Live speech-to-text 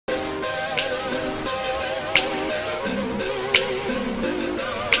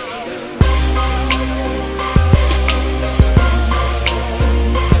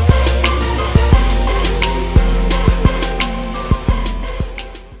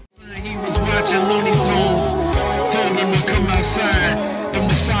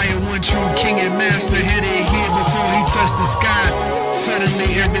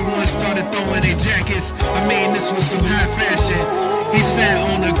in their jackets. I mean, this was some high fashion. He sat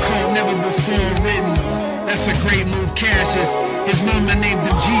on a coat never before written. That's a great move, Cassius. His mama named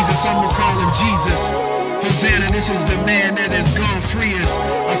him Jesus, I'ma call him Jesus. Hosanna, this is the man that has gone free us.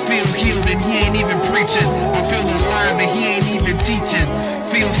 I feel healed and he ain't even preaching. I feel alive and he ain't even teaching.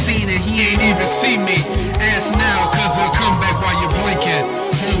 Feel seen and he ain't even see me. Ask now, cause he'll come back while you're blinking.